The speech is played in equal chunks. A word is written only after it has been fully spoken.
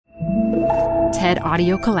TED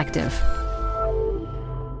Audio Collective.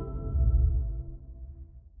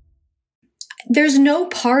 There's no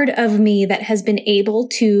part of me that has been able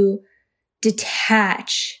to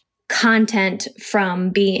detach content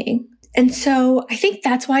from being. And so I think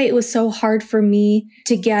that's why it was so hard for me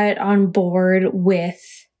to get on board with,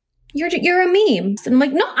 you're a meme. And I'm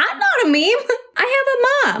like, no, I'm not a meme.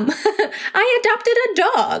 I have a mom. I adopted a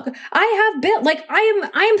dog. I have built, like,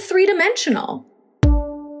 I am three-dimensional.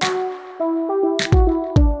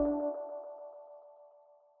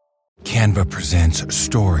 Canva presents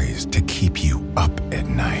stories to keep you up at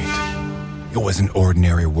night. It was an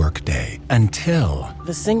ordinary workday until...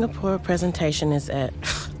 The Singapore presentation is at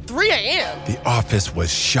 3 a.m. The office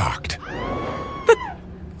was shocked. But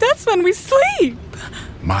that's when we sleep.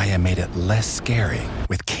 Maya made it less scary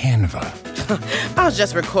with Canva. I'll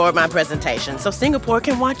just record my presentation so Singapore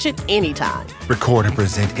can watch it anytime. Record and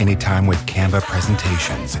present anytime with Canva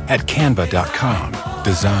presentations at canva.com.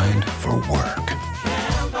 Designed for work.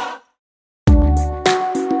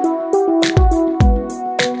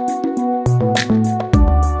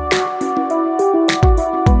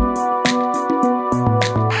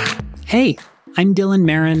 Hey, I'm Dylan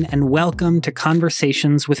Marin, and welcome to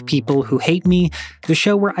Conversations with People Who Hate Me, the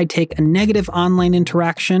show where I take a negative online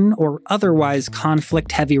interaction or otherwise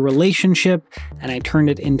conflict-heavy relationship, and I turn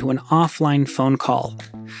it into an offline phone call.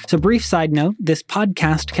 So brief side note, this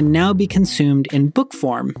podcast can now be consumed in book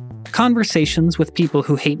form. Conversations with People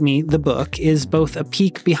Who Hate Me, the book, is both a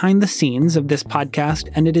peek behind the scenes of this podcast,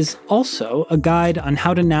 and it is also a guide on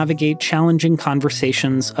how to navigate challenging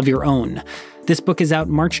conversations of your own. This book is out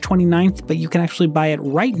March 29th, but you can actually buy it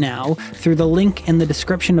right now through the link in the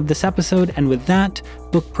description of this episode. And with that,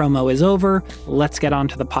 book promo is over. Let's get on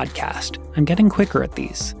to the podcast. I'm getting quicker at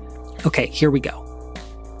these. Okay, here we go.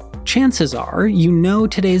 Chances are you know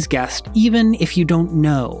today's guest, even if you don't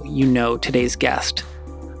know you know today's guest.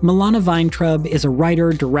 Milana Weintraub is a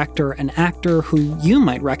writer, director, and actor who you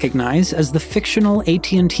might recognize as the fictional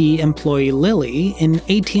AT&T employee Lily in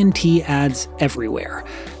AT&T ads everywhere.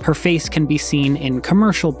 Her face can be seen in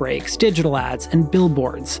commercial breaks, digital ads, and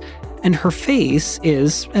billboards. And her face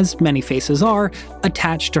is, as many faces are,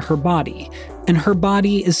 attached to her body. And her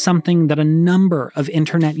body is something that a number of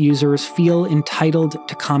internet users feel entitled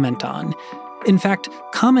to comment on. In fact,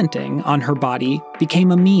 commenting on her body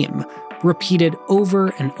became a meme, repeated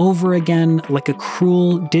over and over again like a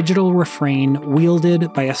cruel digital refrain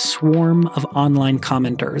wielded by a swarm of online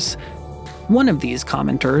commenters. One of these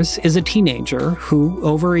commenters is a teenager who,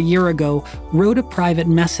 over a year ago, wrote a private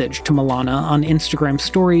message to Milana on Instagram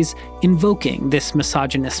stories invoking this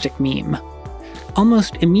misogynistic meme.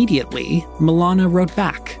 Almost immediately, Milana wrote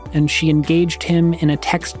back, and she engaged him in a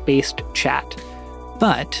text-based chat.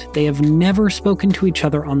 But they have never spoken to each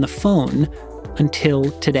other on the phone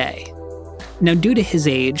until today. Now, due to his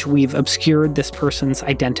age, we've obscured this person's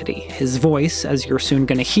identity. His voice, as you're soon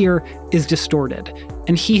going to hear, is distorted,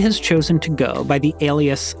 and he has chosen to go by the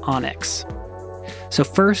alias Onyx. So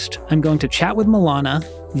first, I'm going to chat with Milana,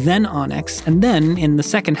 then Onyx, and then, in the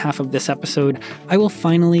second half of this episode, I will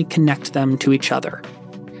finally connect them to each other.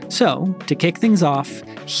 So, to kick things off,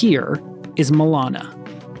 here is Milana.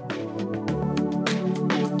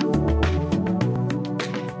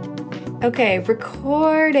 Okay,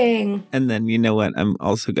 recording. And then, you know what? I'm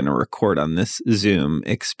also going to record on this Zoom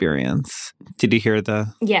experience. Did you hear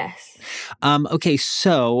the... Yes. Okay,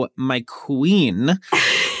 so my queen,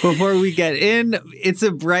 before we get in, it's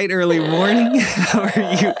a bright early morning.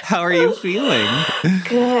 How are you feeling?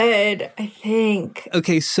 Good, I think.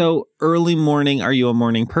 Okay, so early morning, are you a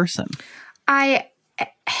morning person? I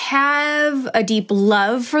have a deep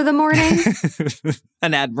love for the morning.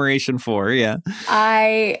 An admiration for, yeah.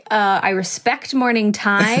 I respect morning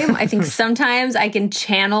time. I think sometimes I can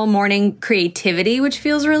channel morning creativity, which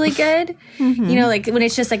feels really good. Mm-hmm. You know, like when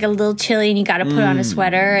it's just like a little chilly and you got to put on a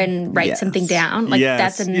sweater and write something down. Like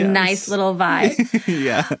that's a nice little vibe.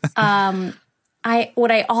 Yeah.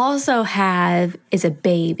 What I also have is a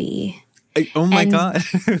baby. Oh my God.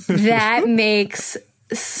 That makes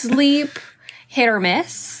sleep hit or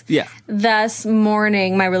miss. Yeah. Thus,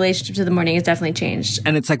 my relationship to the morning has definitely changed.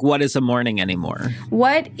 And it's like, what is a morning anymore?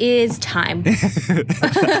 What is time?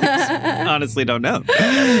 Honestly, don't know.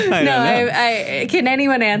 I don't know. Can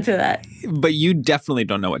anyone answer that? But you definitely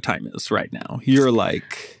don't know what time is right now. You're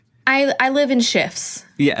like... I live in shifts.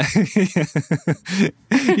 Yeah.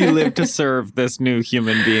 You live to serve this new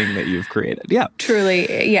human being that you've created. Yeah.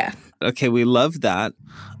 Truly, yeah. Okay, we love that.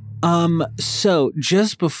 So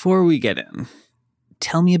just before we get in,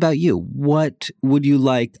 tell me about you. What would you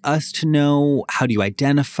like us to know? How do you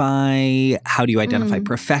identify? How do you identify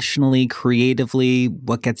professionally, creatively?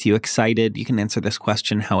 What gets you excited? You can answer this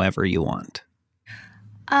question however you want.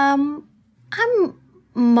 I'm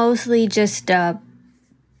mostly just a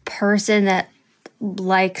person that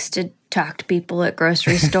likes to talk to people at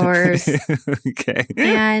grocery stores. Okay.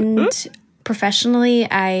 And professionally,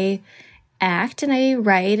 I act and I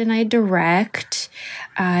write and I direct.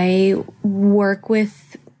 I work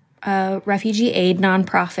with refugee aid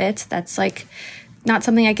nonprofits. That's like not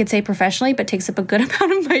something I could say professionally, but takes up a good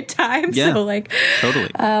amount of my time. Yeah, so like, totally.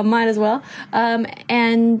 Might as well.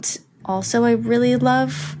 And also, I really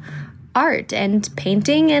love art and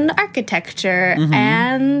painting and architecture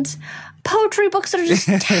and poetry books that are just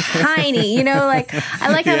tiny, you know, like I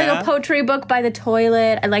like having a poetry book by the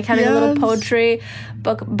toilet. I like having a little poetry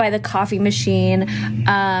book by the coffee machine.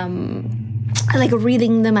 I like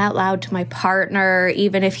reading them out loud to my partner,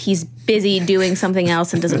 even if he's busy doing something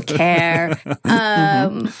else and doesn't care.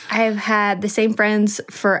 I've had the same friends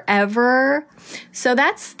forever. So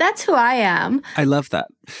that's who I am. I love that.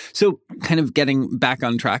 So kind of getting back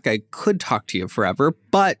on track, I could talk to you forever,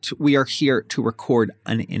 but we are here to record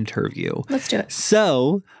an interview. Let's do it.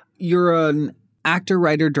 So you're an actor,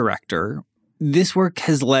 writer, director. This work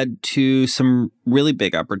has led to some really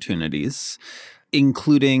big opportunities,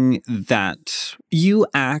 including that you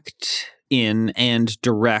act in and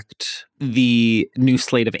direct the new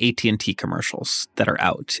slate of AT&T commercials that are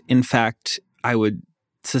out. In fact, I would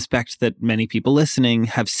suspect that many people listening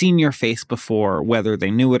have seen your face before, whether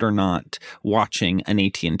they knew it or not, watching an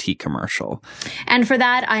AT&T commercial. And for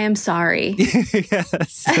that, I am sorry.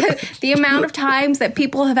 Yes. The amount of times that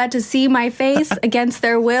people have had to see my face against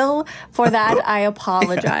their will, for that, I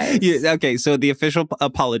apologize. Okay, so the official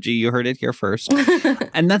apology, you heard it here first.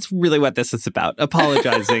 And that's really what this is about,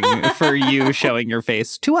 apologizing for you showing your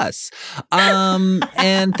face to us.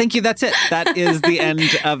 And thank you, that's it. That is the end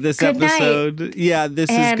of this Good episode. Night. Yeah,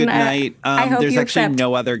 this is good night. I hope there's you actually accept.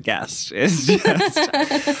 no other guest. It's just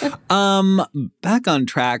back on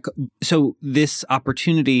track. So this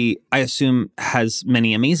opportunity, I assume, has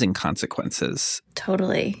many amazing consequences.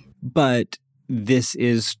 Totally. But this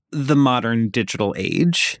is the modern digital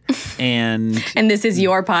age. And this is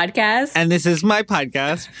your podcast? And this is my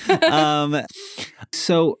podcast.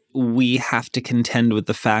 So we have to contend with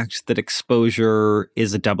the fact that exposure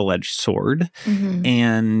is a double-edged sword,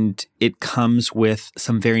 and it comes with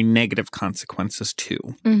some very negative consequences too.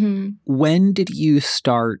 When did you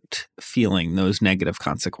start feeling those negative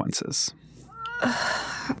consequences?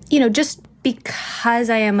 You know, just because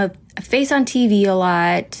I am a face on TV a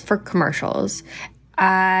lot for commercials,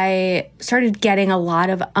 I started getting a lot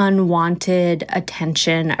of unwanted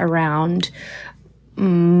attention around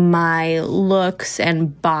my looks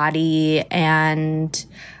and body, and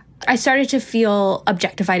I started to feel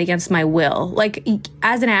objectified against my will. Like,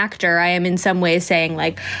 as an actor, I am in some ways saying,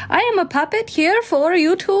 like, I am a puppet here for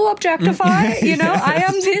you to objectify. You know, I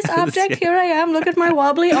am this object. Here I am. Look at my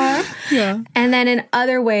wobbly arm. Yeah. And then in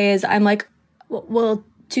other ways, I'm like, well,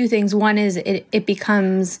 two things. One is it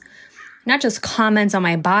becomes not just comments on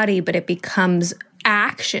my body, but it becomes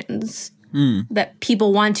actions that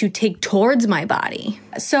people want to take towards my body.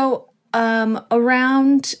 So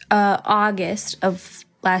around August of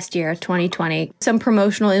last year, 2020, some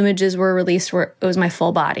promotional images were released where it was my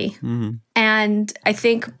full body. And I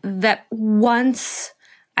think that once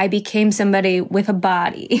I became somebody with a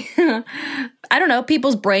body, I don't know,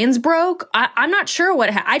 people's brains broke. I'm not sure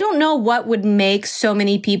I don't know what would make so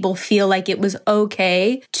many people feel like it was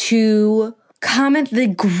okay to comment the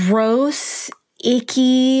gross,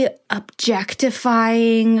 icky,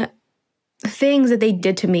 objectifying things that they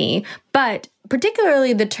did to me. But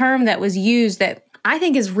particularly the term that was used that I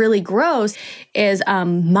think is really gross is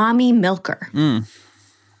mommy milker.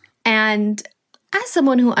 And as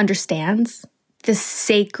someone who understands the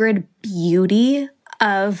sacred beauty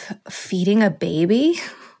of feeding a baby,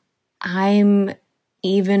 I'm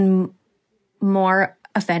even more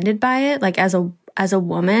offended by it. Like as a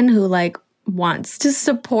woman who like wants to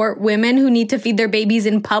support women who need to feed their babies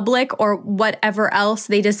in public or whatever else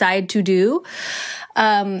they decide to do.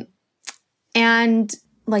 And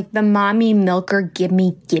like the mommy milker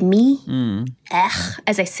gimme,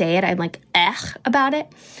 as I say it, I'm like, about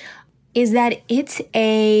it, is that it's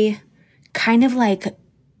a kind of like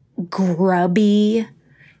grubby,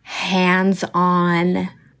 hands-on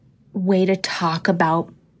way to talk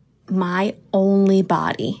about my only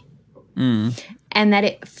body. And that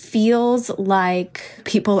it feels like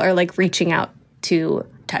people are like reaching out to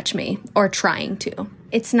touch me or trying to.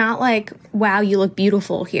 It's not like, wow, you look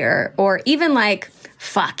beautiful here. Or even like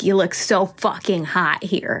fuck, you look so fucking hot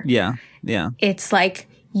here. Yeah. Yeah. It's like,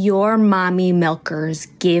 your mommy milkers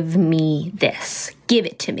give me this. Give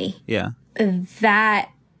it to me. Yeah. That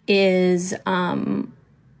is,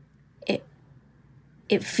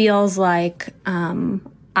 it feels like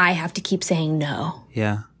I have to keep saying no.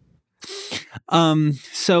 Yeah.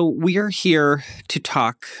 So we are here to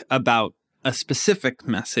talk about a specific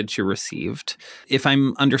message you received. If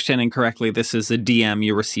I'm understanding correctly, this is a DM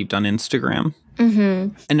you received on Instagram.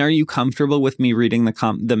 Mm-hmm. And are you comfortable with me reading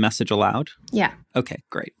the message aloud? Yeah. Okay,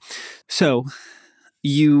 great. So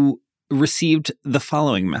you received the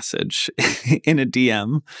following message in a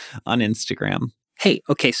DM on Instagram. Hey,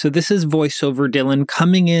 okay, so this is voiceover Dylan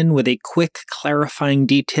coming in with a quick clarifying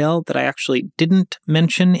detail that I actually didn't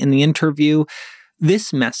mention in the interview.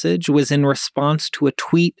 This message was in response to a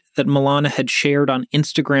tweet that Milana had shared on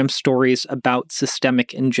Instagram stories about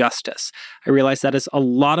systemic injustice. I realize that is a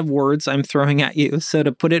lot of words I'm throwing at you, so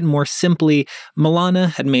to put it more simply,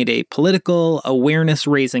 Milana had made a political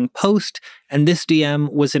awareness-raising post, and this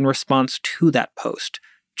DM was in response to that post.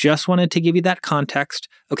 Just wanted to give you that context.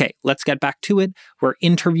 Okay, let's get back to it, where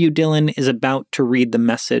Interview Dylan is about to read the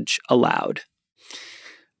message aloud.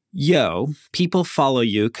 Yo, people follow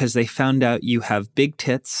you because they found out you have big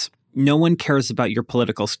tits. No one cares about your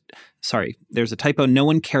political... Sorry, there's a typo. No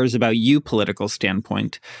one cares about you political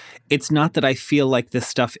standpoint. It's not that I feel like this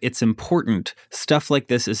stuff, it's important. Stuff like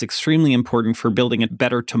this is extremely important for building a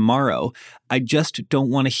better tomorrow. I just don't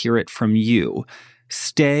want to hear it from you.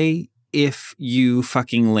 Stay if you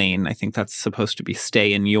fucking lane. I think that's supposed to be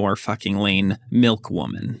stay in your fucking lane, milk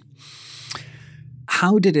woman.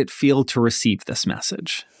 How did it feel to receive this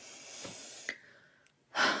message?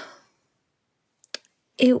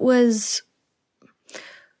 It was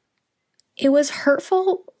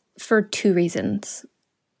hurtful for two reasons.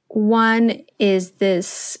 One is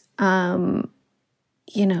this,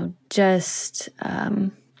 just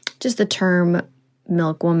the term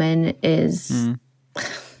milk woman is,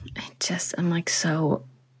 I'm like so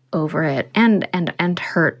over it and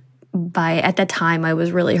hurt by it. At the time I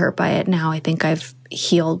was really hurt by it. Now I think I've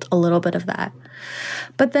healed a little bit of that.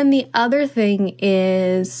 But then the other thing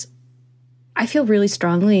is, I feel really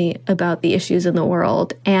strongly about the issues in the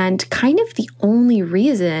world, and kind of the only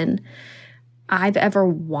reason I've ever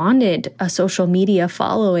wanted a social media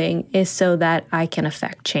following is so that I can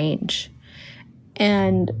affect change.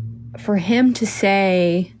 And for him to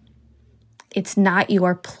say it's not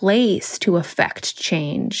your place to affect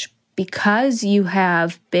change because you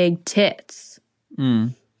have big tits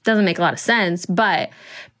doesn't make a lot of sense, but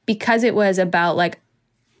because it was about like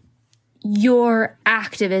your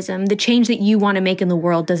activism, the change that you want to make in the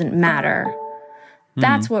world doesn't matter.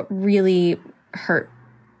 That's what really hurt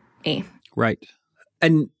me. Right.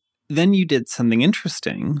 And then you did something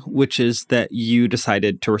interesting, which is that you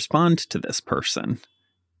decided to respond to this person.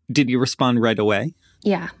 Did you respond right away?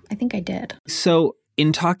 Yeah, I think I did. So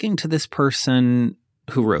in talking to this person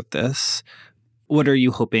who wrote this, what are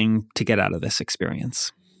you hoping to get out of this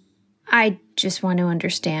experience? I just want to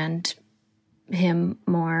understand him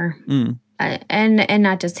more, and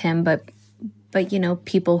not just him, but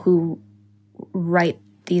people who write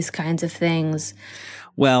these kinds of things.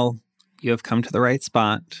 Well, you have come to the right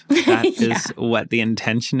spot. That is what the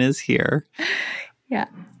intention is here. Yeah.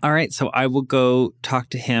 All right, so I will go talk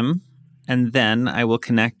to him, and then I will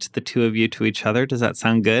connect the two of you to each other. Does that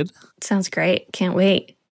sound good? Sounds great. Can't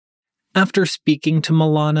wait. After speaking to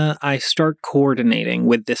Milana, I start coordinating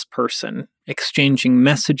with this person, exchanging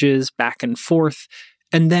messages back and forth,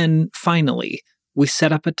 and then, finally, we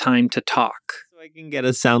set up a time to talk. So I can get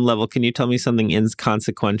a sound level. Can you tell me something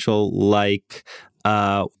inconsequential like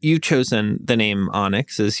you've chosen the name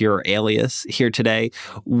Onyx as your alias here today.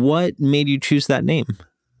 What made you choose that name?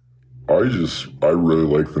 I really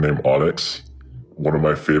like the name Onyx. One of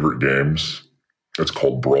my favorite games. It's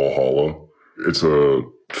called Brawlhalla. It's a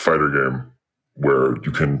fighter game where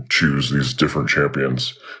you can choose these different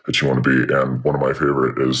champions that you want to be. And one of my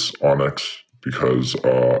favorite is Onyx because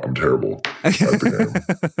I'm terrible at the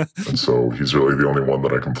game. And so he's really the only one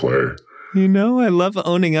that I can play. You know, I love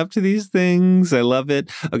owning up to these things. I love it.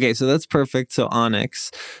 Okay, so that's perfect. So Onyx.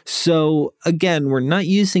 So again, we're not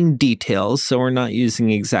using details. So we're not using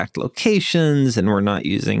exact locations and we're not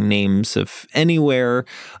using names of anywhere.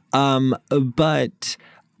 But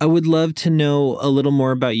I would love to know a little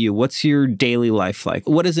more about you. What's your daily life like?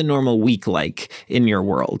 What is a normal week like in your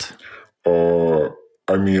world?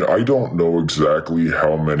 I don't know exactly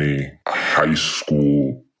how many high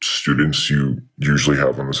school students you usually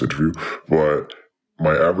have on this interview, but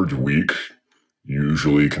my average week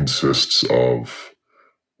usually consists of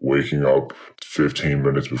waking up 15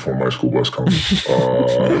 minutes before my school bus comes,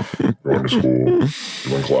 going to school,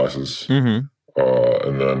 doing classes, and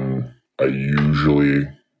then I usually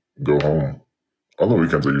go home. On the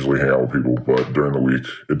weekends, I usually hang out with people, but during the week,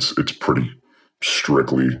 it's pretty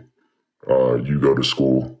strictly, you go to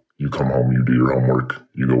school, you come home, you do your homework,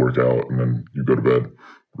 you go work out, and then you go to bed,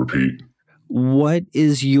 repeat.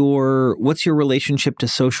 What's your relationship to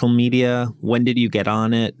social media? When did you get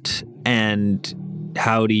on it? And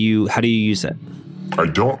how do you use it? I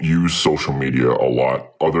don't use social media a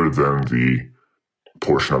lot other than the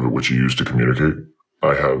portion of it which you use to communicate.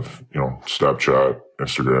 I have, Snapchat,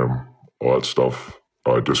 Instagram, all that stuff,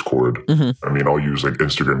 Discord. I mean, I'll use like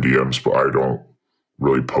Instagram DMs, but I don't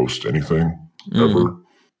really post anything ever.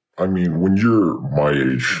 I mean, when you're my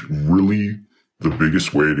age, really the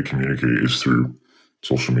biggest way to communicate is through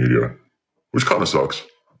social media, which kind of sucks.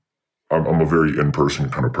 I'm a very in-person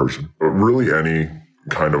kind of person. But really any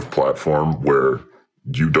kind of platform where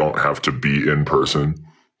you don't have to be in person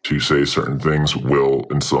to say certain things will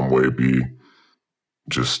in some way be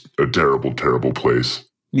just a terrible, terrible place.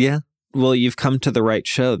 Yeah. Well, you've come to the right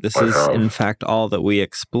show. This is, in fact, all that we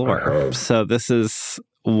explore. So this is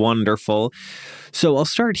wonderful. So I'll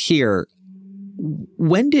start here.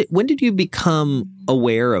 When did you become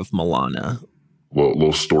aware of Milana? Well, a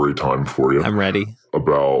little story time for you. I'm ready.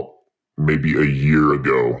 About maybe a year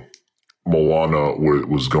ago, Milana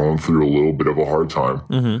was going through a little bit of a hard time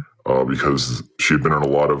because she had been in a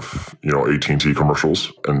lot of AT&T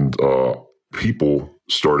commercials, and people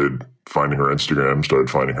started finding her Instagram, started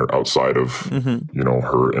finding her outside of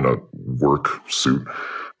her in a work suit,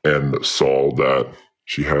 and saw that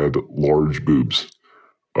she had large boobs.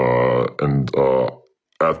 And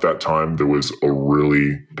at that time, there was a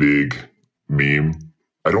really big meme.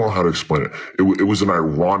 I don't know how to explain it. It was an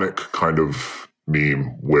ironic kind of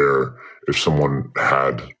meme where if someone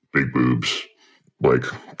had big boobs, like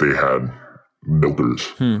they had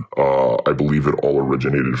milkers. I believe it all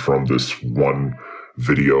originated from this one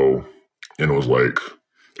video, and it was like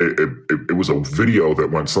it was a video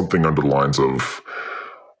that went something under the lines of,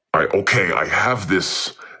 I have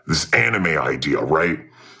this anime idea, right?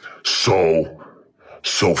 So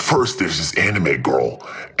first there's this anime girl,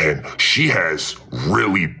 and she has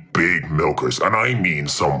really big milkers, and I mean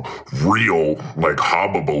some real like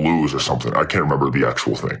Hobabaloos or something. I can't remember the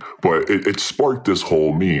actual thing, but it sparked this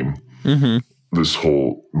whole meme, this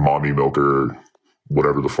whole mommy milker,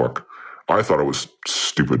 whatever the fuck. I thought it was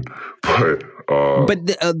stupid, but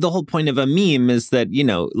the whole point of a meme is that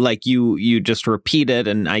like you just repeat it,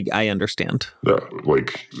 and I understand. Yeah,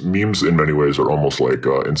 like memes in many ways are almost like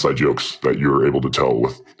inside jokes that you're able to tell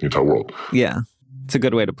with the entire world. Yeah, it's a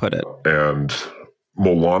good way to put it. And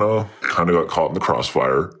Milana kind of got caught in the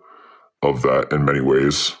crossfire of that in many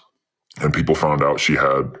ways, and people found out she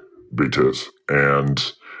had big tits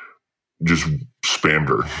and just spammed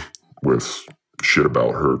her with shit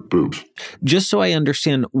about her boobs. Just so I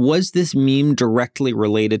understand, was this meme directly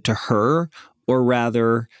related to her, or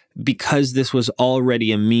rather because this was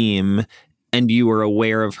already a meme and you were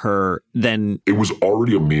aware of her, then... It was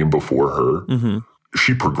already a meme before her.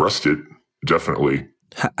 She progressed it, definitely.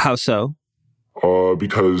 How so?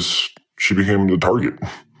 Because she became the target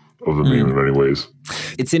of the meme in many ways.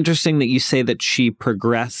 It's interesting that you say that she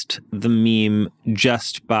progressed the meme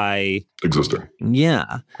just by... existing.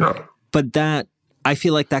 Yeah. But I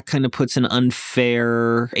feel like that kind of puts an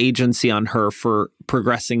unfair agency on her for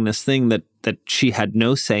progressing this thing that she had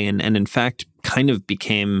no say in, and in fact kind of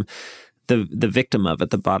became the victim of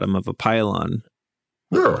at the bottom of a pylon.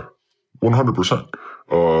 Yeah, 100%.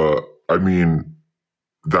 I mean,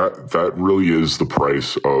 that really is the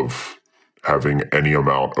price of having any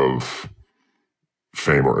amount of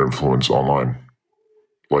fame or influence online.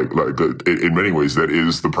 Like in many ways, that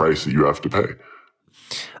is the price that you have to pay.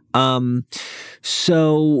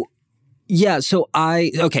 So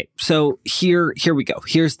here we go.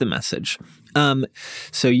 Here's the message.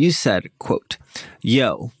 So you said, quote,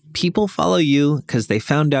 "Yo, people follow you because they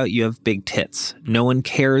found out you have big tits. No one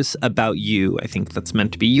cares about you." I think that's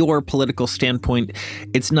meant to be your political standpoint.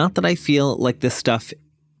 "It's not that I feel like this stuff,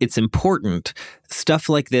 it's important. Stuff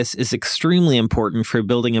like this is extremely important for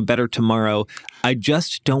building a better tomorrow. I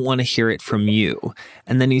just don't want to hear it from you."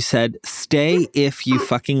 And then you said, "Stay if you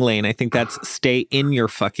fucking lane." I think that's "stay in your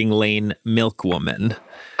fucking lane, milk woman."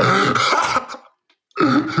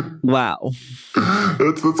 Wow.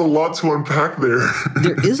 That's a lot to unpack there.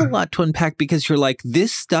 There is a lot to unpack because you're like,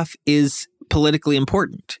 this stuff is politically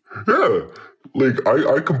important. Yeah. Like,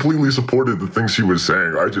 I completely supported the things she was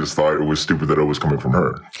saying. I just thought it was stupid that it was coming from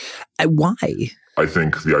her. Why? I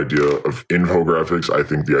think the idea of infographics, I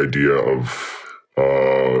think the idea of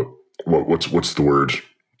What's the word?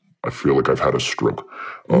 I feel like I've had a stroke.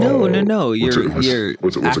 No. What's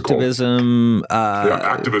it activism.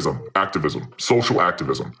 Activism. Social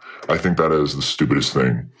activism. I think that is the stupidest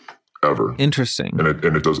thing ever. Interesting. And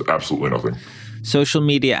it does absolutely nothing. Social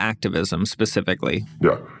media activism specifically.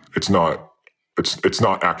 Yeah. It's not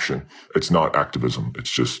action. It's not activism.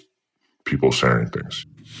 It's just people sharing things.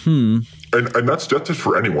 And that's just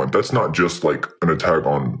for anyone. That's not just like an attack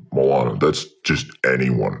on Moana. That's just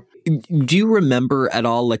anyone. Do you remember at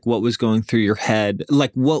all, like, what was going through your head?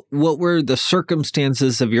 Like, what were the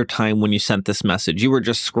circumstances of your time when you sent this message? You were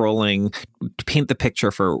just scrolling. Paint the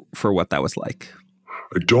picture for what that was like.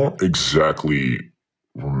 I don't exactly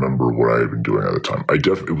remember what I had been doing at the time.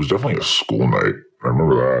 It was definitely a school night. I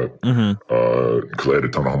remember that because I had a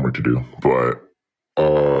ton of homework to do. But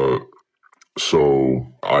so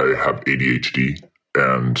I have ADHD,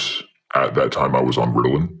 and at that time I was on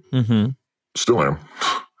Ritalin. Still am.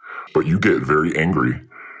 But you get very angry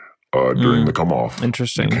during the come off.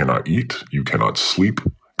 Interesting. You cannot eat. You cannot sleep.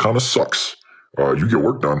 Kind of sucks. You get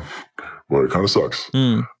work done, but it kind of sucks.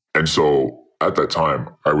 And so at that time,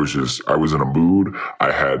 I was in a mood.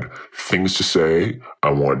 I had things to say.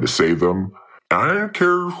 I wanted to say them. I didn't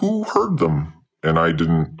care who heard them. And I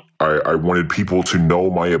wanted people to know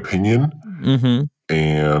my opinion.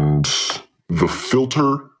 And the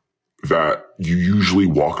filter that you usually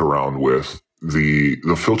walk around with, the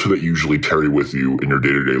filter that you usually carry with you in your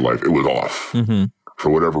day-to-day life, it was off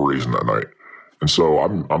for whatever reason that night. And so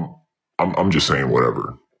I'm just saying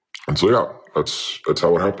whatever. And so yeah, that's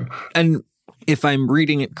how it happened. And if I'm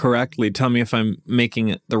reading it correctly, tell me if I'm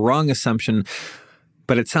making the wrong assumption,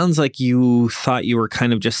 but it sounds like you thought you were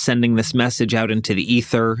kind of just sending this message out into the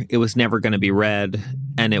ether. It was never going to be read,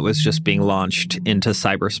 and it was just being launched into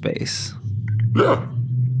cyberspace. Yeah.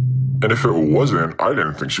 And if it wasn't, I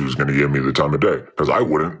didn't think she was going to give me the time of day, because I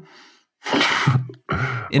wouldn't.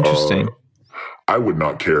 Interesting. I would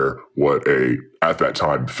not care what at that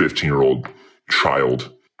time, 15-year-old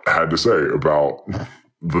child had to say about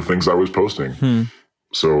the things I was posting.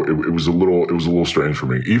 So it was a little strange for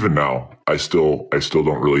me. Even now, I still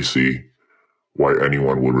don't really see why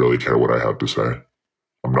anyone would really care what I have to say.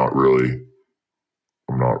 I'm not really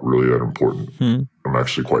that important. I'm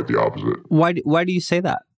actually quite the opposite. Why do you say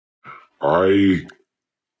that?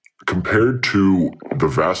 Compared to the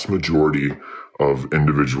vast majority of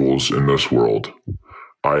individuals in this world,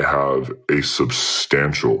 I have a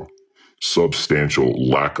substantial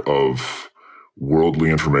lack of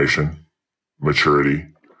worldly information, maturity,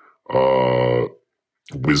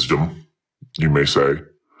 wisdom, you may say.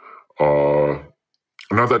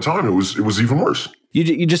 And at that time, it was even worse.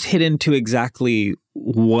 You just hit into exactly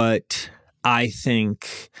what I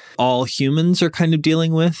think all humans are kind of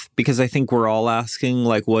dealing with, because I think we're all asking,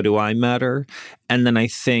 like, what do I matter? And then I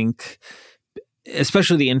think,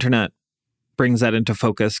 especially the internet brings that into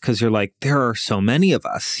focus, because you're like, there are so many of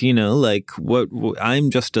us, like I'm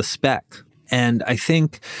just a speck. And I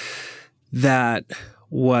think that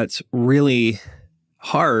what's really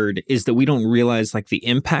hard is that we don't realize like the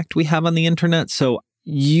impact we have on the internet. So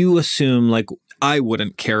you assume like, I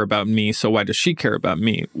wouldn't care about me, so why does she care about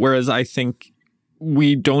me? Whereas I think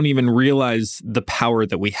we don't even realize the power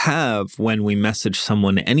that we have when we message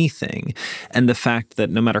someone anything. And the fact that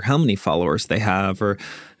no matter how many followers they have, or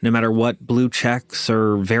no matter what blue checks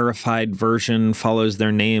or verified version follows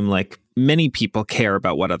their name, like many people care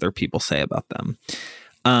about what other people say about them.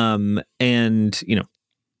 And,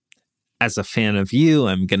 as a fan of you,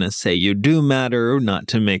 I'm going to say you do matter, not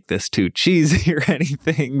to make this too cheesy or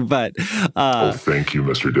anything, but... thank you,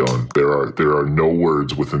 Mr. Dillon. There are no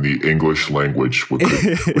words within the English language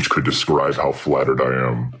which could describe how flattered I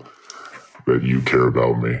am that you care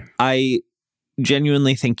about me. I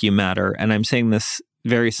genuinely think you matter, and I'm saying this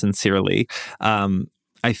very sincerely.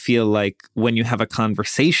 I feel like when you have a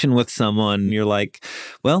conversation with someone, you're like,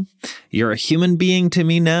 well, you're a human being to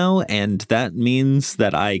me now, and that means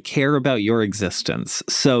that I care about your existence.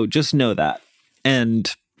 So just know that. And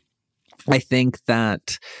I think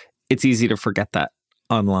that it's easy to forget that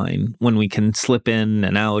online when we can slip in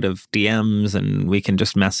and out of DMs and we can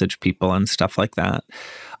just message people and stuff like that.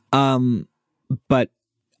 But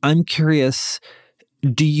I'm curious,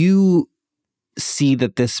 do you see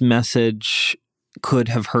that this message could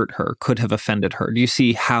have hurt her, could have offended her? Do you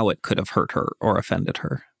see how it could have hurt her or offended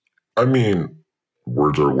her? I mean,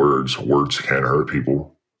 words are words. Words can hurt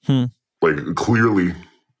people. Like clearly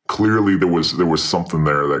there was something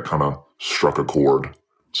there that kind of struck a chord,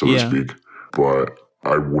 so to speak. But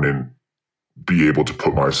I wouldn't be able to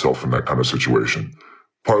put myself in that kind of situation.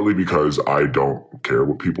 Partly because I don't care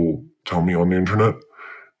what people tell me on the internet.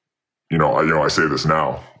 I say this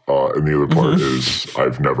now. And the other part is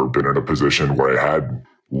I've never been in a position where I had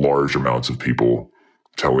large amounts of people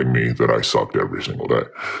telling me that I sucked every single day.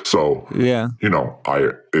 So, yeah,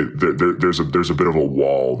 there's a bit of a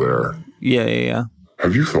wall there. Yeah.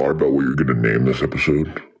 Have you thought about what you're going to name this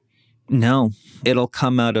episode? No, it'll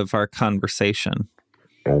come out of our conversation.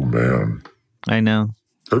 Oh, man. I know.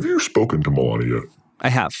 Have you spoken to Milana yet? I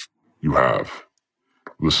have. You have.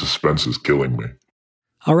 The suspense is killing me.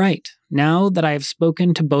 All right, now that I have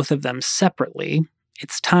spoken to both of them separately,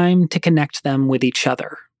 it's time to connect them with each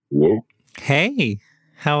other. Hello? Hey,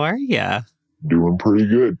 how are ya? Doing pretty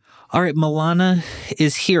good. All right, Milana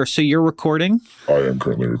is here. So you're recording? I am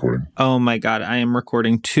currently recording. Oh my God, I am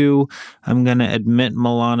recording too. I'm going to admit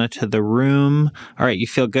Milana to the room. All right, you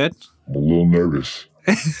feel good? I'm a little nervous.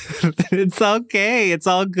 It's okay. It's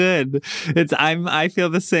all good. I feel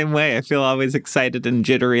the same way. I feel always excited and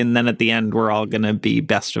jittery, and then at the end we're all gonna be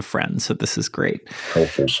best of friends. So this is great. How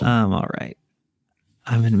wholesome. All right.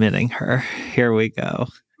 I'm admitting her. Here we go.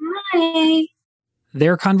 Hi.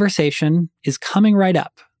 Their conversation is coming right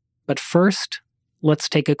up. But first, let's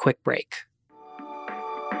take a quick break.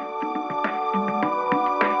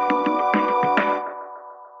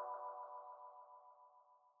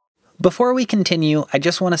 Before we continue, I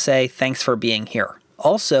just want to say thanks for being here.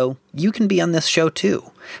 Also, you can be on this show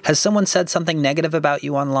too. Has someone said something negative about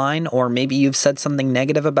you online, or maybe you've said something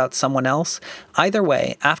negative about someone else? Either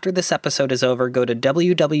way, after this episode is over, go to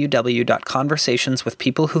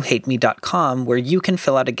www.conversationswithpeoplewhohateme.com where you can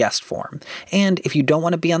fill out a guest form. And if you don't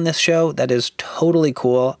want to be on this show, that is totally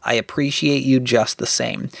cool. I appreciate you just the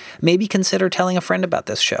same. Maybe consider telling a friend about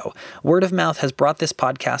this show. Word of mouth has brought this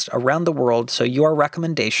podcast around the world, so your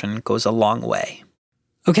recommendation goes a long way.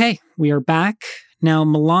 Okay, we are back. Now,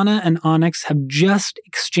 Milana and Onyx have just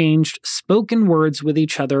exchanged spoken words with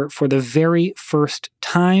each other for the very first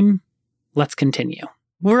time. Let's continue.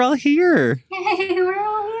 We're all here. Hey, we're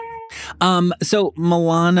all here. So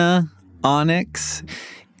Milana, Onyx,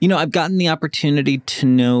 I've gotten the opportunity to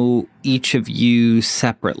know each of you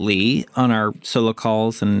separately on our solo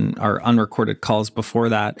calls and our unrecorded calls before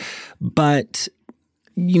that. But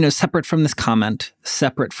separate from this comment,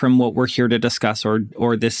 separate from what we're here to discuss or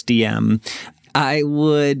this DM, I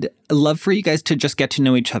would love for you guys to just get to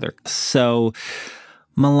know each other. So,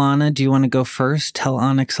 Milana, do you want to go first? Tell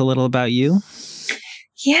Onyx a little about you.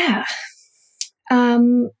 Yeah.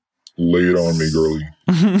 Lay it on me, girlie.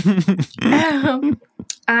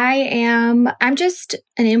 I'm just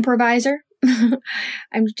an improviser.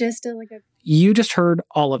 I'm just You just heard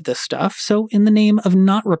all of this stuff, so in the name of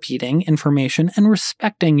not repeating information and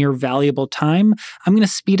respecting your valuable time, I'm going to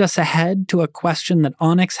speed us ahead to a question that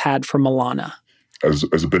Onyx had for Milana. As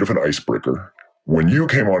a bit of an icebreaker, when you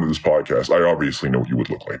came onto this podcast, I obviously know what you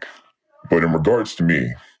would look like. But in regards to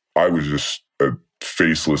me, I was just a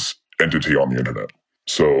faceless entity on the internet.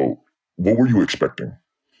 So what were you expecting?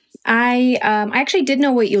 I actually did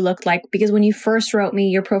know what you looked like because when you first wrote me,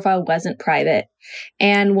 your profile wasn't private.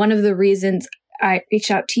 And one of the reasons I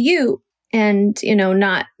reached out to you and,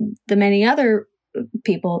 not the many other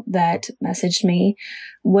people that messaged me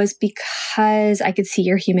was because I could see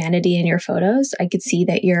your humanity in your photos. I could see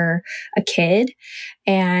that you're a kid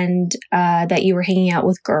and that you were hanging out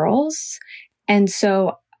with girls. And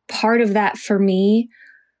so part of that for me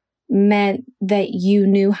meant that you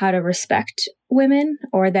knew how to respect women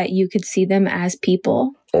or that you could see them as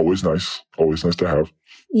people. Always nice. Always nice to have.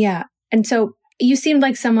 Yeah. And so you seemed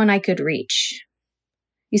like someone I could reach.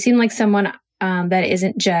 You seemed like someone that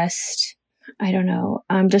isn't just,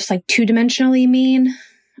 just like two-dimensionally mean.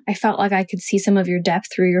 I felt like I could see some of your depth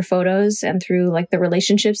through your photos and through like the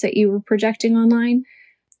relationships that you were projecting online.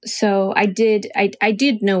 So I did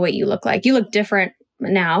know what you look like. You look different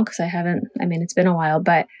now because it's been a while,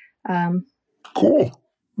 but cool.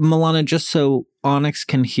 Milana, just so Onyx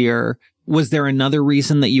can hear, was there another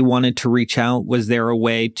reason that you wanted to reach out? Was there a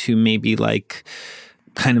way to maybe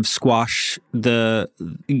kind of squash the,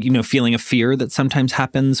 feeling of fear that sometimes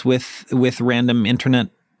happens with random internet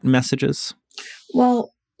messages?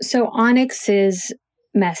 Well, so Onyx's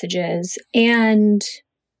messages and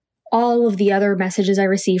all of the other messages I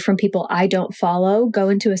receive from people I don't follow go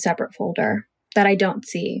into a separate folder that I don't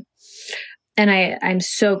see. And I'm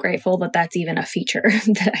so grateful that that's even a feature,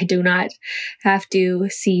 that I do not have to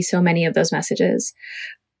see so many of those messages.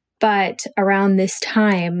 But around this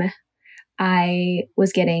time, I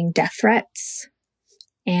was getting death threats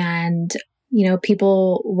and,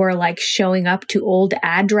 people were showing up to old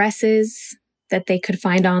addresses that they could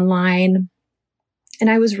find online. And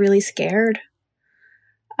I was really scared.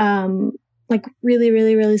 Really,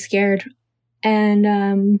 really, really scared.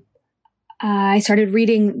 And, I started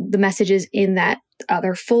reading the messages in that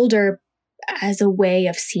other folder as a way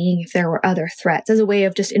of seeing if there were other threats, as a way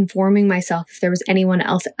of just informing myself if there was anyone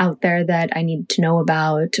else out there that I needed to know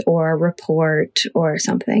about or report or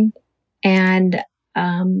something. And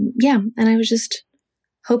and I was just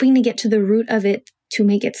hoping to get to the root of it to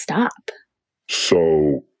make it stop.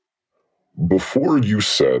 So before you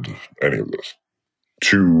said any of this,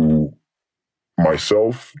 to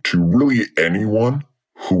myself, to really anyone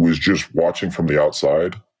who was just watching from the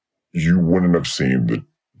outside, you wouldn't have seen the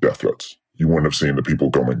death threats. You wouldn't have seen the people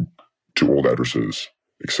going to old addresses,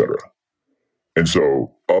 etc. And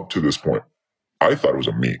so up to this point, I thought it was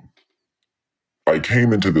a meme. I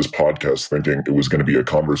came into this podcast thinking it was going to be a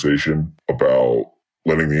conversation about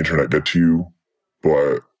letting the internet get to you.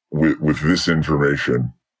 But with this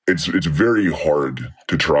information, it's very hard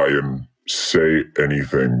to try and say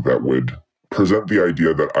anything that would present the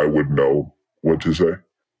idea that I would know what to say.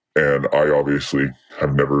 And I obviously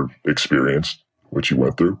have never experienced what you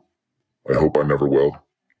went through. I hope I never will.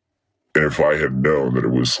 And if I had known that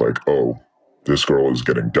it was like, oh, this girl is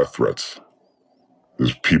getting death threats,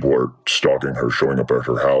 these people are stalking her, showing up at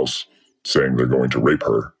her house, saying they're going to rape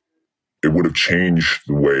her, it would have changed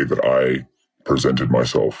the way that I presented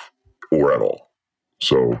myself or at all.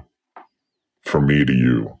 So from me to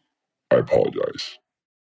you, I apologize.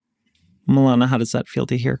 Milana, how does that feel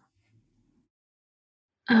to hear?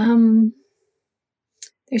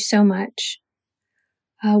 There's so much.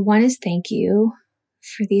 One is thank you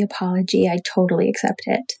for the apology. I totally accept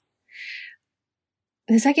it.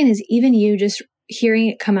 The second is even you just hearing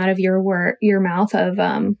it come out of your mouth of,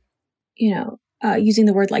 using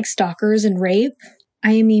the word like stalkers and rape.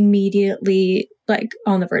 I am immediately like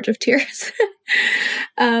on the verge of tears.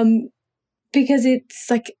 Because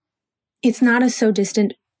it's not a so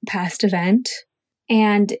distant past event.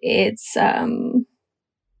 And it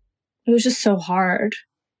was just so hard.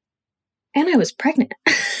 And I was pregnant.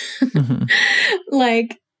 Mm-hmm.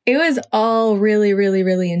 Like, it was all really, really,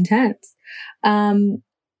 really intense.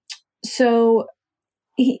 So,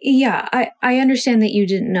 yeah, I understand that you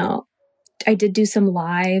didn't know. I did do some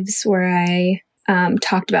lives where I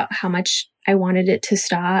talked about how much I wanted it to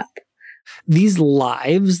stop. These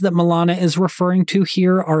lives that Milana is referring to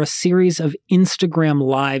here are a series of Instagram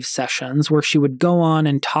live sessions where she would go on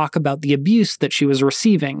and talk about the abuse that she was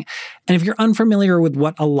receiving. And if you're unfamiliar with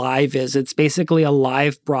what a live is, it's basically a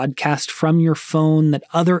live broadcast from your phone that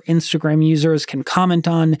other Instagram users can comment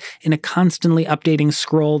on in a constantly updating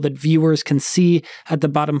scroll that viewers can see at the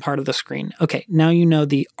bottom part of the screen. Okay, now you know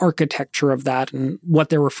the architecture of that and what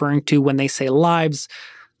they're referring to when they say lives.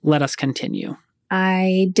 Let us continue.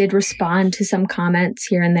 I did respond to some comments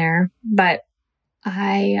here and there, but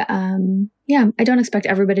I don't expect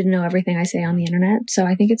everybody to know everything I say on the internet. So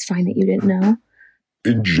I think it's fine that you didn't know.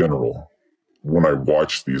 In general, when I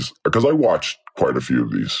watch these, because I watched quite a few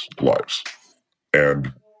of these lives,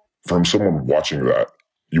 and from someone watching that,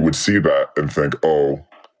 you would see that and think, oh,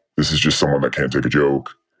 this is just someone that can't take a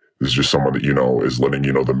joke. This is just someone that, is letting,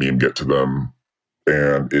 the meme get to them.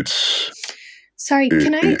 And it's... Sorry,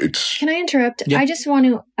 can I interrupt? Yeah. I just want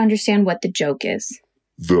to understand what the joke is.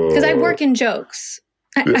 Because I work in jokes.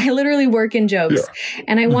 Yeah. I literally work in jokes. Yeah.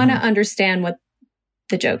 And I want to understand what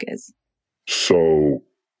the joke is. So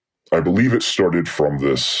I believe it started from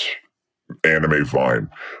this anime Vine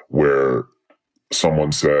where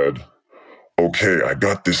someone said, okay, I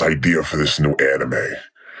got this idea for this new anime.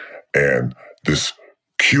 And this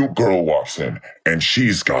cute girl walks in and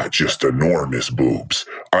she's got just enormous boobs.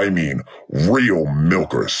 I mean, real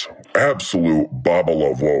milkers, absolute Baba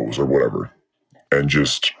Love Woes or whatever. And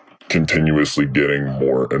just continuously getting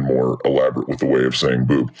more and more elaborate with the way of saying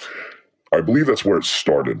boob. I believe that's where it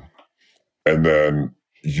started. And then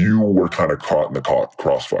you were kind of caught in the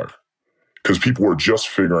crossfire because people were just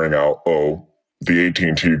figuring out, oh, the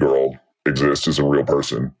AT&T girl exists as a real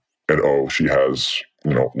person. And oh, she has,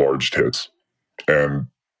 large tits. And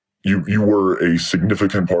you were a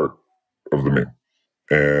significant part of the meme.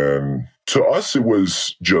 And to us, it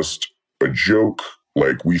was just a joke.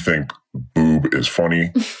 Like, we think boob is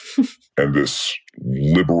funny. And this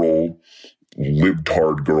liberal,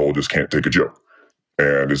 libtard girl just can't take a joke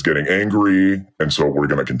and is getting angry. And so we're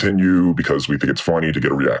going to continue because we think it's funny to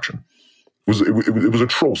get a reaction. It was a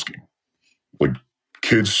troll scheme. Like,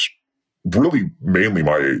 kids, really mainly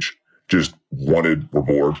my age, just were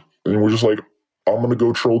bored. And we're just like, I'm going to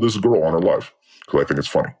go troll this girl on her live because I think it's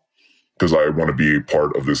funny. Because I want to be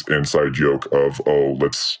part of this inside joke of, oh,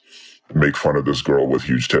 let's make fun of this girl with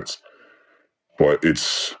huge tits. But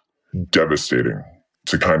it's devastating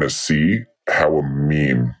to kind of see how a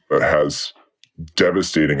meme that has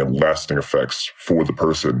devastating and lasting effects for the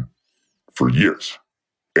person for years.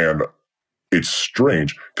 And it's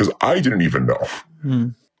strange because I didn't even know.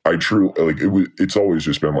 I truly, it's always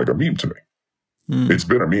just been like a meme to me. It's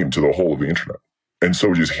been a meme to the whole of the internet. And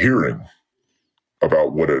so just hearing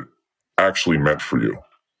about what it actually meant for you,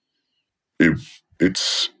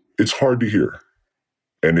 it's hard to hear.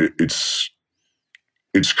 And it's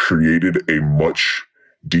created a much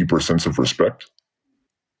deeper sense of respect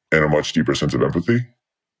and a much deeper sense of empathy.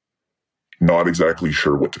 Not exactly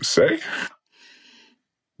sure what to say.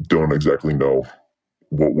 Don't exactly know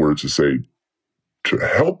what words to say to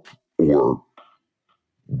help or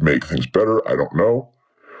make things better. I don't know.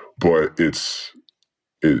 But it's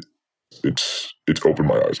opened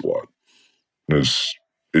my eyes a lot. And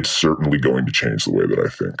it's certainly going to change the way that I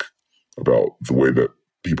think about the way that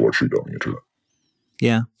people are treated on the internet.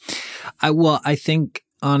 Yeah. I think,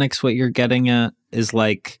 Onyx, what you're getting at is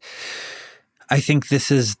like, I think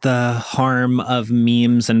this is the harm of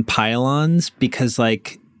memes and pylons, because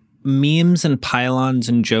like memes and pylons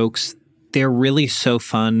and jokes, they're really so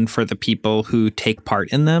fun for the people who take part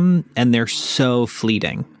in them, and they're so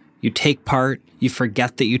fleeting. You take part, you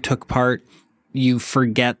forget that you took part, you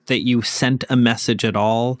forget that you sent a message at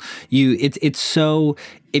all.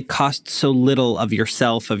 It costs so little of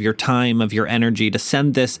yourself, of your time, of your energy to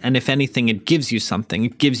send this, and if anything, it gives you something.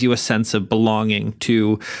 It gives you a sense of belonging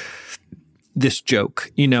to this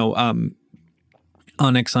joke.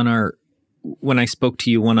 Onyx, when I spoke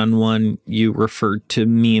to you one-on-one, you referred to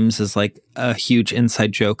memes as like a huge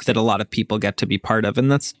inside joke that a lot of people get to be part of.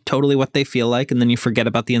 And that's totally what they feel like. And then you forget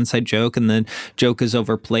about the inside joke and the joke is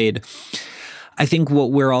overplayed. I think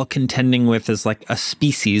what we're all contending with as like a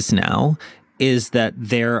species now is that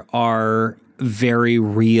there are very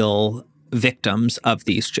real victims of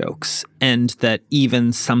these jokes, and that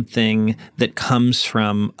even something that comes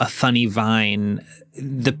from a funny vine,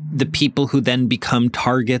 the people who then become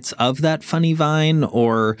targets of that funny vine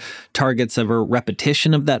or targets of a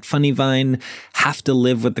repetition of that funny vine have to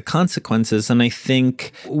live with the consequences. And I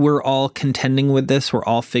think we're all contending with this. We're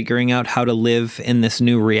all figuring out how to live in this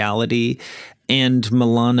new reality. And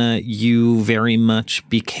Milana, you very much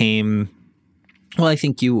became... Well, I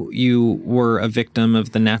think you were a victim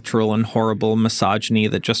of the natural and horrible misogyny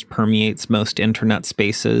that just permeates most internet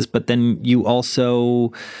spaces. But then you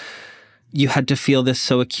had to feel this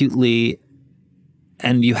so acutely,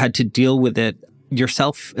 and you had to deal with it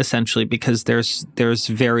yourself, essentially, because there's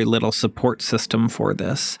very little support system for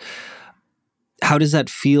this. How does that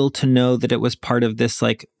feel to know that it was part of this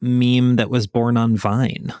like meme that was born on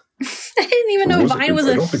Vine? I didn't even know Vine was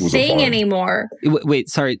a thing anymore. Wait,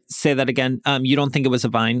 sorry, say that again. You don't think it was a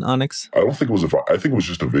Vine, Onyx? I don't think it was a Vine. I think it was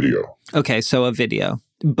just a video. Okay, so a video.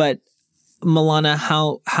 But Milana,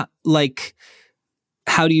 how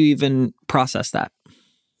do you even process that?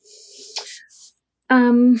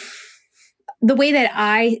 The way that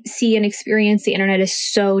I see and experience the internet is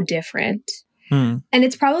so different. And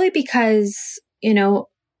it's probably because, I'm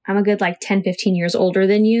a good 10, 15 years older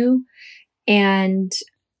than you. And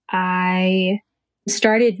I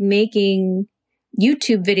started making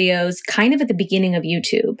YouTube videos kind of at the beginning of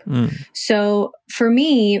YouTube. So for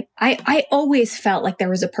me, I always felt like there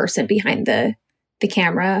was a person behind the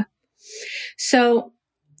camera. So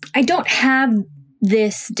I don't have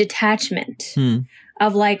this detachment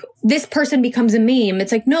of like, this person becomes a meme.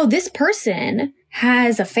 It's like, no, this person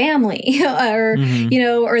has a family or,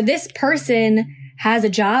 or this person has a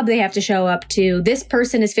job they have to show up to. This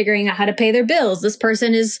person is figuring out how to pay their bills. This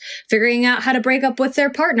person is figuring out how to break up with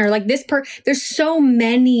their partner. Like there's so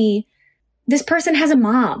many, this person has a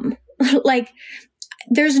mom. Like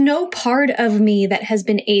there's no part of me that has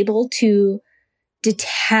been able to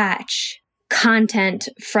detach content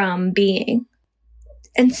from being.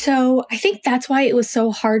 And so I think that's why it was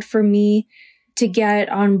so hard for me to get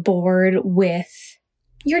on board with,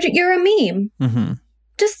 you're a meme. Mm-hmm.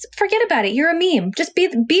 Just forget about it. You're a meme. Just be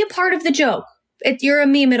a part of the joke. You're a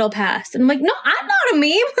meme, it'll pass. And I'm like, no, I'm not a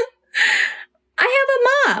meme.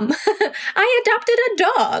 I have a mom. I adopted a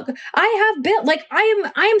dog. I have built,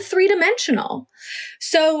 I am 3-dimensional.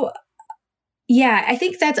 So yeah, I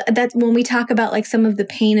think that's when we talk about some of the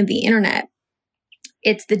pain of the internet,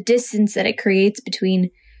 it's the distance that it creates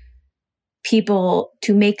between people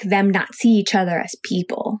to make them not see each other as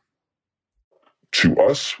people. To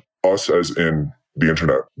us as in the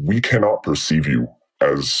internet, we cannot perceive you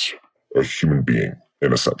as a human being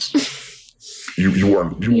in a sense. You're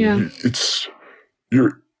an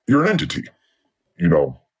entity.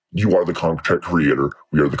 You are the content creator.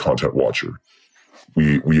 We are the content watcher.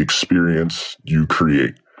 We experience, you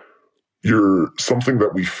create. You're something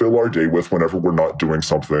that we fill our day with whenever we're not doing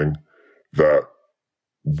something that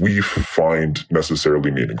we find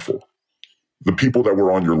necessarily meaningful. The people that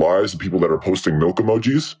were on your lives, the people that are posting milk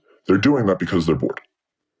emojis, they're doing that because they're bored.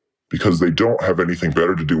 Because they don't have anything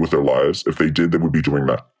better to do with their lives. If they did, they would be doing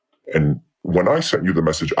that. And when I sent you the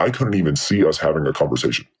message, I couldn't even see us having a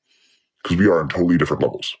conversation because we are on totally different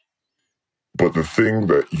levels. But the thing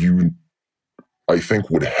that I think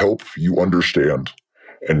would help you understand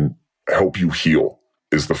and help you heal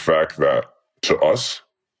is the fact that to us,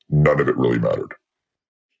 none of it really mattered.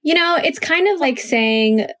 It's kind of like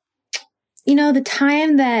saying, the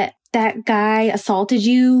time that guy assaulted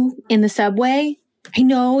you in the subway, I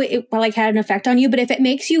know it had an effect on you, but if it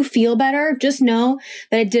makes you feel better, just know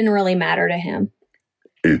that it didn't really matter to him.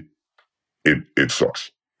 It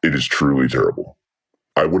sucks. It is truly terrible.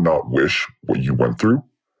 I would not wish what you went through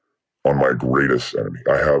on my greatest enemy.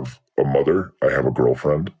 I have a mother. I have a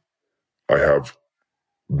girlfriend. I have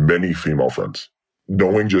many female friends.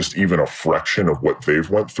 Knowing just even a fraction of what they've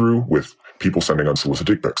went through with people sending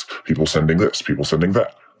unsolicited pics, people sending this, people sending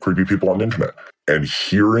that, creepy people on the internet, and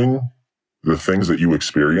hearing the things that you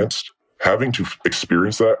experienced, having to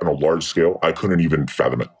experience that on a large scale, I couldn't even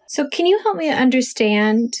fathom it. So can you help me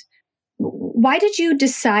understand, why did you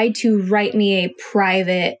decide to write me a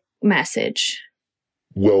private message?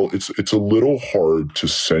 Well, it's a little hard to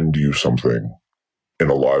send you something in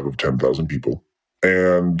a live of 10,000 people.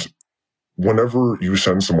 And whenever you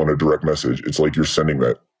send someone a direct message, it's like you're sending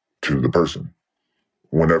that to the person.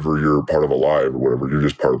 Whenever you're part of a live or whatever, you're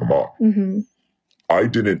just part of the mob. Mm-hmm. I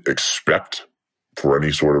didn't expect for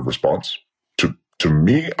any sort of response. To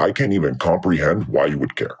me, I can't even comprehend why you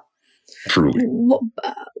would care. Truly. Well,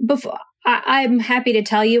 I'm happy to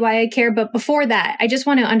tell you why I care, but before that, I just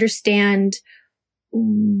want to understand,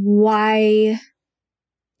 why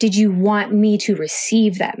did you want me to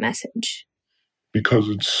receive that message? Because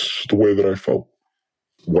it's the way that I felt.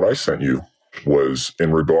 What I sent you was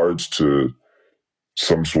in regards to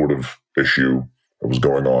some sort of issue that was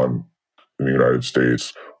going on in the United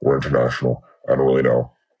States or international. I don't really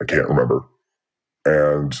know. I can't remember.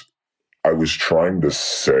 And I was trying to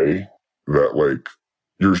say that,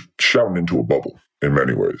 you're shouting into a bubble in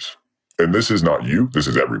many ways. And this is not you. This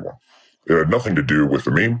is everyone. It had nothing to do with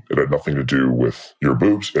the meme. It had nothing to do with your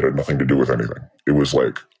boobs. It had nothing to do with anything. It was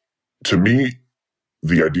to me,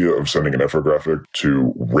 the idea of sending an infographic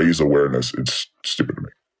to raise awareness, it's stupid to me.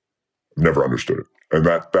 Never understood it. And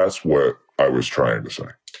that's what I was trying to say.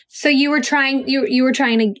 So you were trying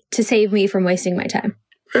to save me from wasting my time.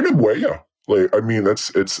 In a way, yeah.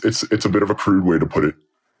 It's a bit of a crude way to put it.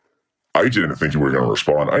 I didn't think you were going to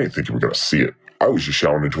respond. I didn't think you were going to see it. I was just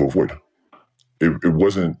shouting into a void. It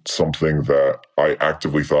wasn't something that I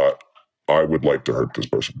actively thought I would like to hurt this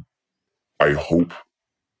person. I hope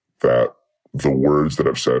that the words that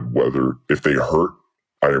I've said, if they hurt,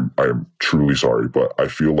 I am truly sorry, but I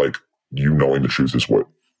feel like you knowing the truth is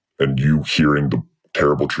and you hearing the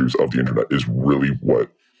terrible truths of the internet is really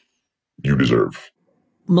what you deserve.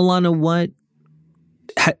 Milana,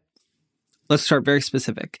 let's start very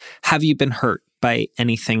specific. Have you been hurt by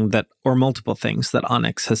anything or multiple things that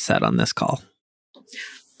Onyx has said on this call?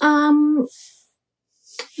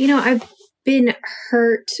 I've been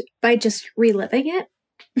hurt by just reliving it.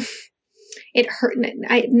 It hurt.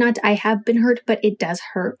 I have been hurt, but it does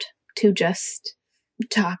hurt to just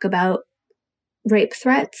talk about rape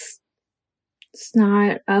threats. It's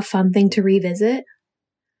not a fun thing to revisit.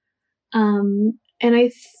 And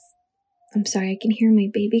I'm sorry, I can hear my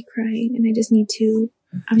baby crying, and I just need to.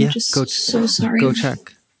 So sorry. Go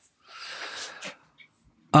check.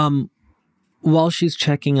 While she's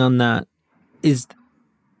checking on that,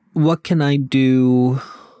 what can I do?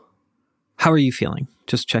 How are you feeling?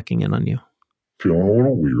 Just checking in on you. Feeling a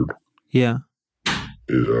little weird. Yeah.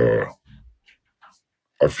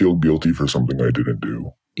 I feel guilty for something I didn't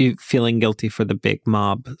do. You feeling guilty for the big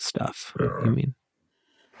mob stuff? Yeah. You mean?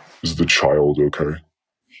 Is the child okay?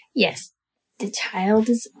 Yes, the child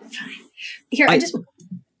is fine.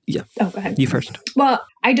 Yeah. Oh, go ahead. You first. Well,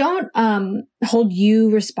 I don't hold you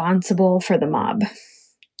responsible for the mob.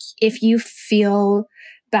 If you feel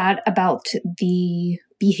bad about the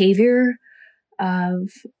behavior of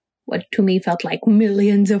what to me felt like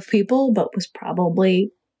millions of people, but was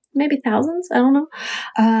probably maybe thousands, I don't know.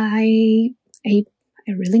 I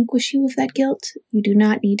relinquish you of that guilt. You do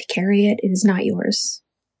not need to carry it. It is not yours.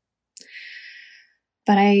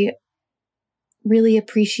 But I really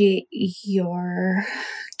appreciate your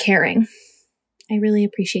caring. I really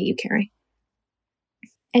appreciate you caring.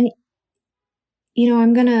 And,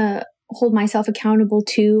 I'm going to hold myself accountable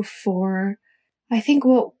too for, I think,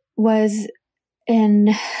 what was an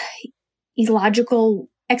illogical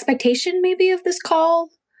expectation maybe of this call.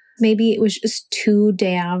 Maybe it was just too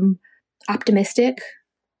damn optimistic.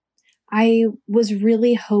 I was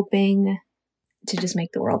really hoping to just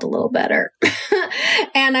make the world a little better.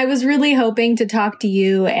 And I was really hoping to talk to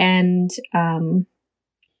you and,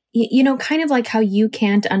 kind of like how you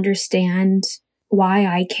can't understand why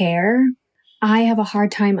I care. I have a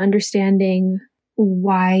hard time understanding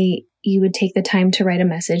why you would take the time to write a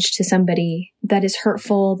message to somebody that is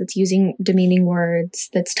hurtful, that's using demeaning words,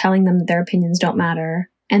 that's telling them that their opinions don't matter,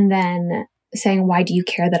 and then saying, why do you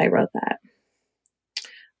care that I wrote that?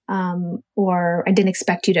 Or I didn't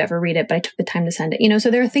expect you to ever read it, but I took the time to send it.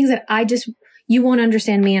 So there are things that you won't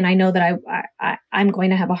understand me, and I know that I'm going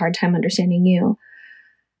to have a hard time understanding you.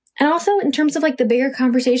 And also in terms of like the bigger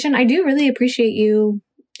conversation, I do really appreciate you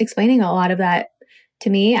explaining a lot of that to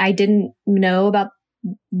me. I didn't know about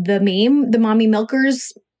the meme, the Mommy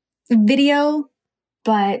Milkers video,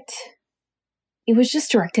 but it was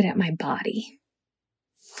just directed at my body.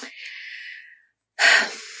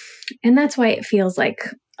 And that's why it feels like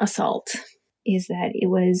assault, is that it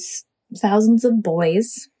was thousands of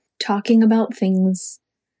boys talking about things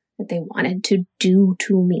that they wanted to do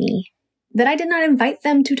to me that I did not invite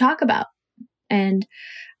them to talk about. And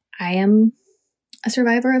I am a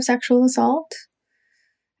survivor of sexual assault,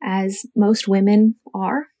 as most women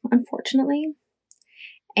are, unfortunately.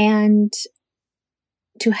 And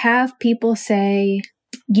to have people say,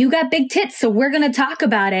 you got big tits, so we're going to talk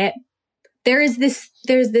about it. There's this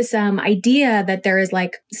idea that there is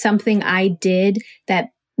like something I did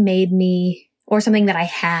that made me, or something that I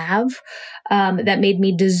have, that made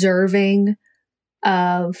me deserving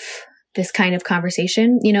of this kind of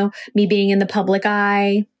conversation. Me being in the public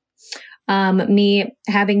eye, me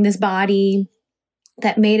having this body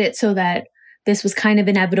that made it so that this was kind of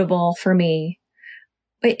inevitable for me.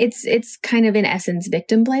 It's kind of in essence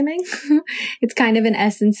victim blaming. It's kind of in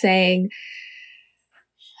essence saying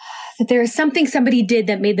that there is something somebody did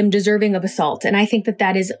that made them deserving of assault. And I think that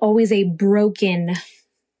that is always a broken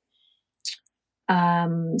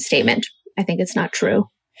statement. I think it's not true.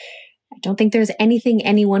 I don't think there's anything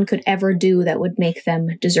anyone could ever do that would make them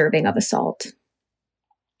deserving of assault.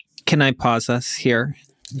 Can I pause us here?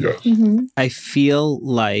 Yes. Mm-hmm. I feel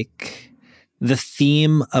like the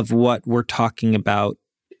theme of what we're talking about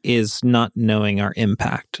is not knowing our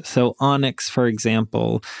impact. So Onyx, for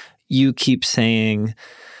example, you keep saying,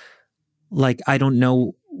 like, I don't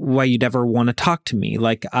know why you'd ever want to talk to me.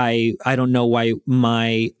 Like, I don't know why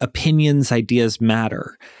my opinions, ideas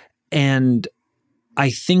matter. And I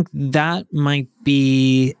think that might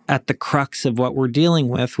be at the crux of what we're dealing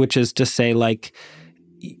with, which is to say, like,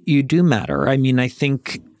 you do matter. I mean, I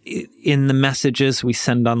think in the messages we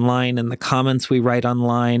send online and the comments we write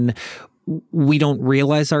online, we don't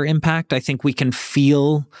realize our impact. I think we can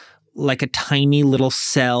feel like a tiny little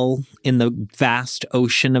cell in the vast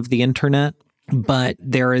ocean of the internet, but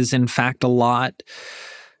there is in fact a lot.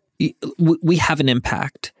 We have an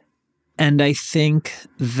impact. And I think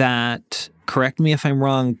that, correct me if I'm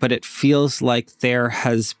wrong, but it feels like there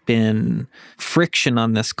has been friction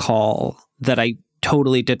on this call that I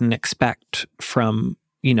totally didn't expect from,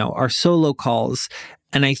 our solo calls.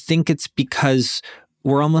 And I think it's because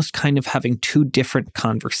we're almost kind of having two different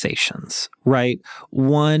conversations, right?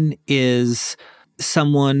 One is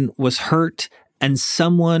someone was hurt and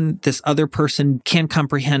this other person can't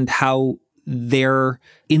comprehend how their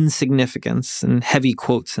insignificance, and heavy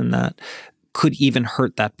quotes in that, could even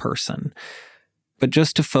hurt that person. But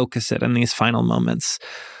just to focus it in these final moments,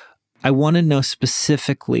 I want to know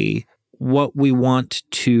specifically what we want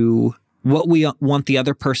the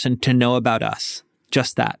other person to know about us.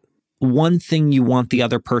 Just that. One thing you want the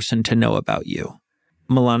other person to know about you.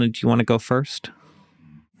 Milana, do you want to go first?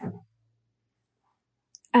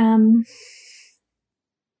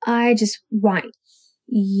 I just want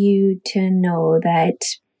you to know that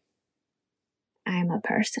I'm a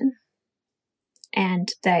person, and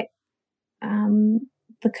that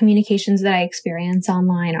the communications that I experience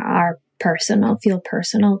online are feel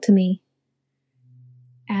personal to me.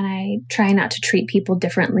 And I try not to treat people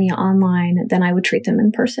differently online than I would treat them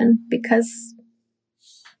in person, because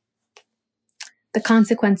the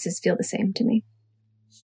consequences feel the same to me.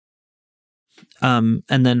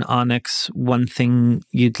 And then Onyx, one thing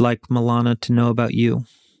you'd like Milana to know about you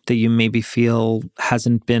that you maybe feel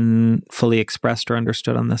hasn't been fully expressed or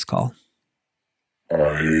understood on this call?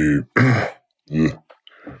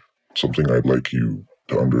 Something I'd like you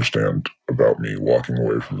to understand about me walking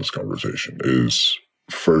away from this conversation is,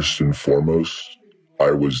 first and foremost,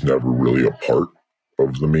 I was never really a part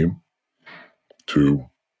of the meme. 2,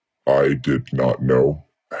 I did not know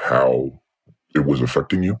how it was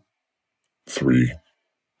affecting you. 3,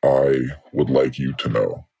 I would like you to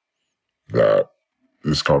know that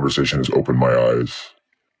this conversation has opened my eyes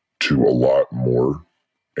to a lot more,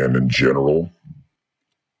 and in general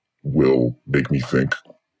will make me think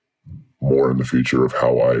more in the future of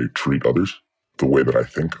how I treat others, the way that I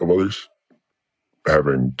think of others.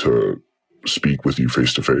 Having to speak with you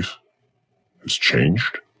face to face has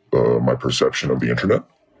changed my perception of the internet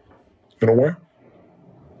in a way.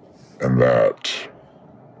 And that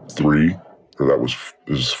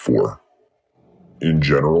is 4. In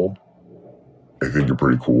general, I think you're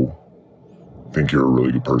pretty cool. I think you're a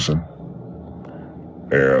really good person.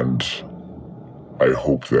 And I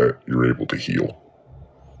hope that you're able to heal.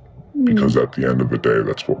 Because at the end of the day,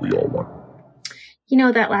 that's what we all want. You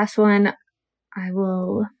know, that last one, I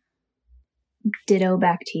will ditto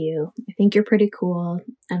back to you. I think you're pretty cool,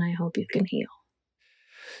 and I hope you can heal.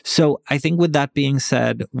 So I think with that being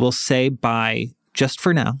said, we'll say bye just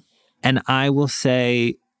for now. And I will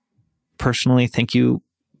say, personally, thank you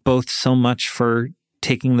both so much for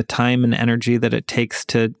taking the time and energy that it takes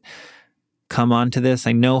to come onto this.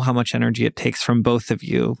 I know how much energy it takes from both of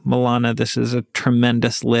you. Milana, this is a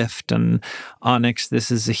tremendous lift, and Onyx,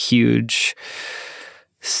 this is a huge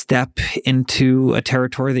step into a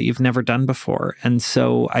territory that you've never done before. And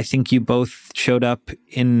so I think you both showed up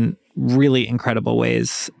in really incredible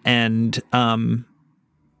ways. And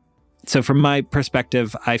so from my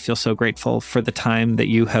perspective, I feel so grateful for the time that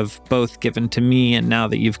you have both given to me and now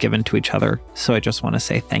that you've given to each other. So I just want to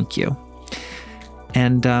say thank you.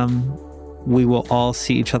 And we will all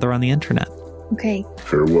see each other on the internet. Okay.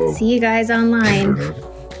 Farewell. See you guys online.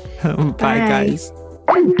 Bye, guys.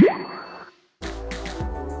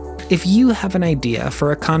 If you have an idea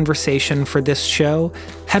for a conversation for this show,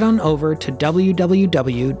 head on over to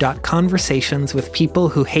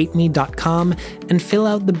www.conversationswithpeoplewhohateme.com and fill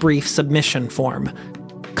out the brief submission form.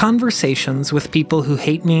 Conversations with People Who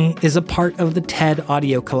Hate Me is a part of the TED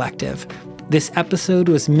Audio Collective. This episode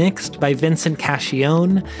was mixed by Vincent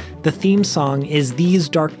Cascione. The theme song is These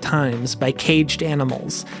Dark Times by Caged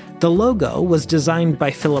Animals. The logo was designed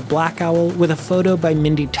by Philip Blackowl with a photo by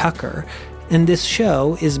Mindy Tucker. And this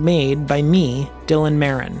show is made by me, Dylan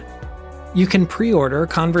Marin. You can pre-order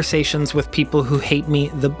Conversations with People Who Hate Me,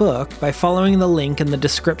 the book, by following the link in the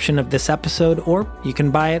description of this episode, or you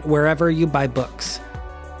can buy it wherever you buy books.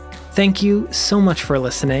 Thank you so much for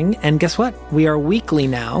listening, and guess what? We are weekly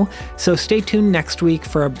now, so stay tuned next week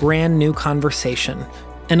for a brand new conversation.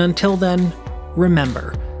 And until then,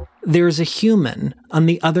 remember, there's a human on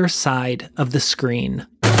the other side of the screen.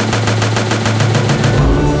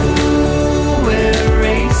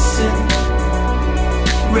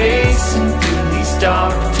 Racing through these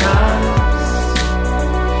dark times,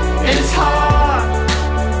 and it's hard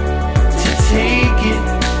to take it,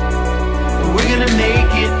 but we're gonna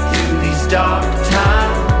make it through these dark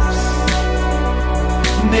times,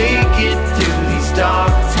 make it through these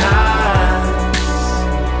dark times,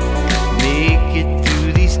 make it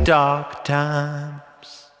through these dark times.